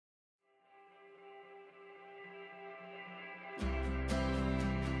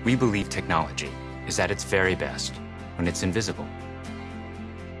We believe technology is at its very best when it's invisible.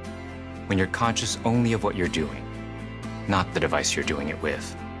 When you're conscious only of what you're doing, not the device you're doing it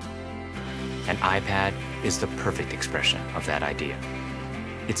with. An iPad is the perfect expression of that idea.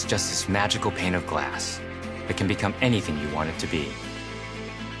 It's just this magical pane of glass that can become anything you want it to be.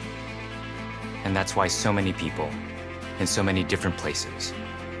 And that's why so many people in so many different places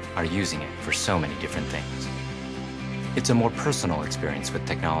are using it for so many different things. It's a more personal experience with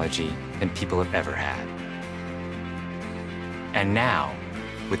technology than people have ever had. And now,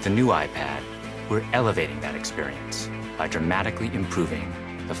 with the new iPad, we're elevating that experience by dramatically improving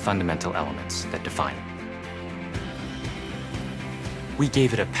the fundamental elements that define it. We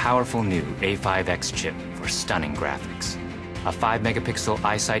gave it a powerful new A5X chip for stunning graphics, a 5-megapixel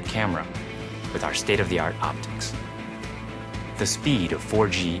iSight camera with our state-of-the-art optics, the speed of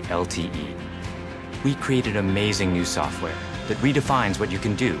 4G LTE. We created amazing new software that redefines what you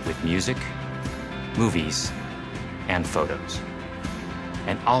can do with music, movies, and photos.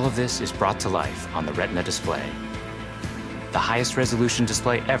 And all of this is brought to life on the Retina display, the highest resolution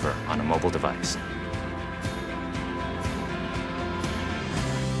display ever on a mobile device.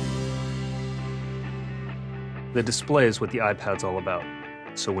 The display is what the iPad's all about.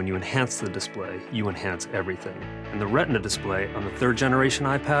 So when you enhance the display, you enhance everything. And the Retina display on the 3rd generation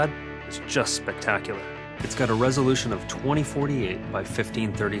iPad is just spectacular. It's got a resolution of 2048 by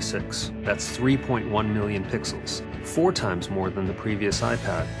 1536. That's 3.1 million pixels, 4 times more than the previous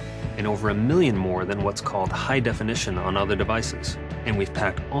iPad, and over 1 million more than what's called high definition on other devices. And we've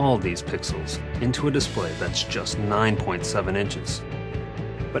packed all these pixels into a display that's just 9.7 inches.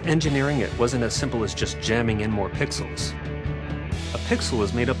 But engineering it wasn't as simple as just jamming in more pixels. A pixel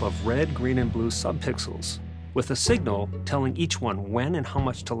is made up of red, green, and blue subpixels, with a signal telling each one when and how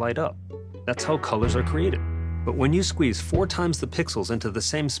much to light up. That's how colors are created. But when you squeeze 4 times the pixels into the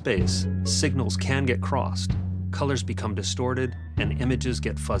same space, signals can get crossed, colors become distorted, and images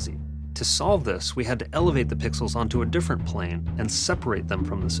get fuzzy. To solve this, we had to elevate the pixels onto a different plane and separate them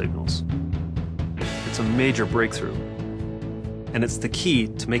from the signals. It's a major breakthrough, and it's the key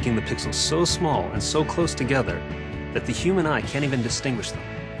to making the pixels so small and so close together that the human eye can't even distinguish them.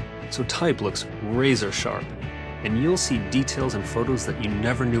 So type looks razor sharp, and you'll see details in photos that you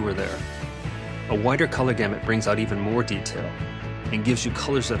never knew were there. A wider color gamut brings out even more detail and gives you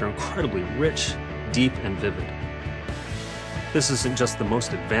colors that are incredibly rich, deep, and vivid. This isn't just the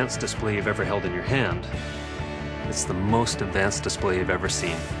most advanced display you've ever held in your hand, it's the most advanced display you've ever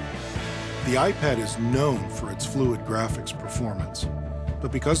seen. The iPad is known for its fluid graphics performance,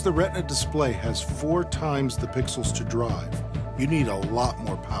 but because the Retina display has 4 times the pixels to drive, you need a lot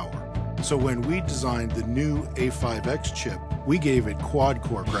more power. So when we designed the new A5X chip, we gave it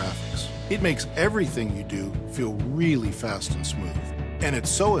quad-core graphics. It makes everything you do feel really fast and smooth. And it's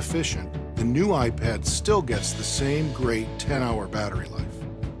so efficient, the new iPad still gets the same great 10-hour battery life.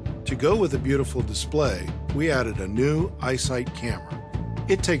 To go with a beautiful display, we added a new iSight camera.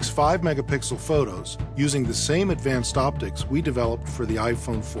 It takes 5-megapixel photos using the same advanced optics we developed for the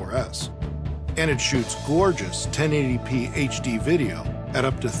iPhone 4S. And it shoots gorgeous 1080p HD video at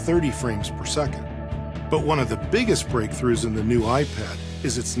up to 30 frames per second. But one of the biggest breakthroughs in the new iPad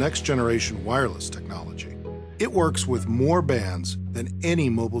is its next-generation wireless technology. It works with more bands than any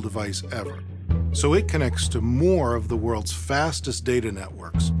mobile device ever. So it connects to more of the world's fastest data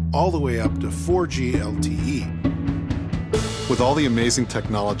networks, all the way up to 4G LTE. With all the amazing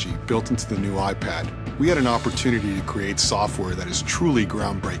technology built into the new iPad, we had an opportunity to create software that is truly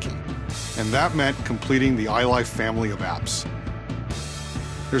groundbreaking. And that meant completing the iLife family of apps.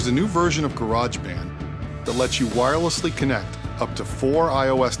 There's a new version of GarageBand that lets you wirelessly connect up to 4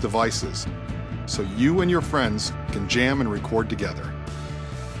 iOS devices so you and your friends can jam and record together.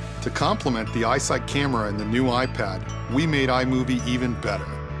 To complement the iSight camera in the new iPad, we made iMovie even better.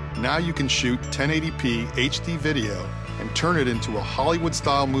 Now you can shoot 1080p HD video and turn it into a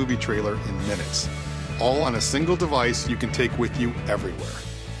Hollywood-style movie trailer in minutes, all on a single device you can take with you everywhere.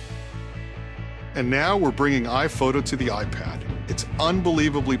 And now we're bringing iPhoto to the iPad. It's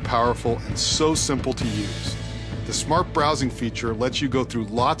unbelievably powerful and so simple to use. The smart browsing feature lets you go through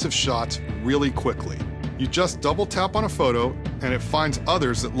lots of shots really quickly. You just double tap on a photo and it finds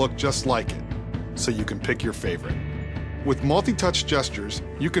others that look just like it, so you can pick your favorite. With multi-touch gestures,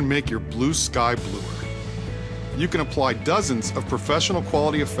 you can make your blue sky bluer. You can apply dozens of professional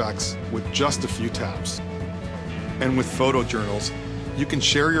quality effects with just a few taps. And with photo journals, you can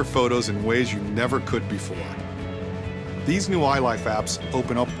share your photos in ways you never could before. These new iLife apps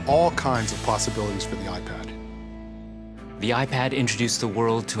open up all kinds of possibilities for the iPad. The iPad introduced the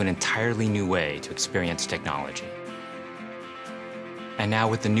world to an entirely new way to experience technology. And now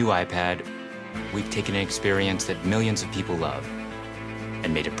with the new iPad, we've taken an experience that millions of people love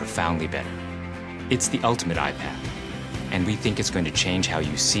and made it profoundly better. It's the ultimate iPad, and we think it's going to change how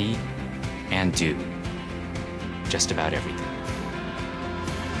you see and do just about everything.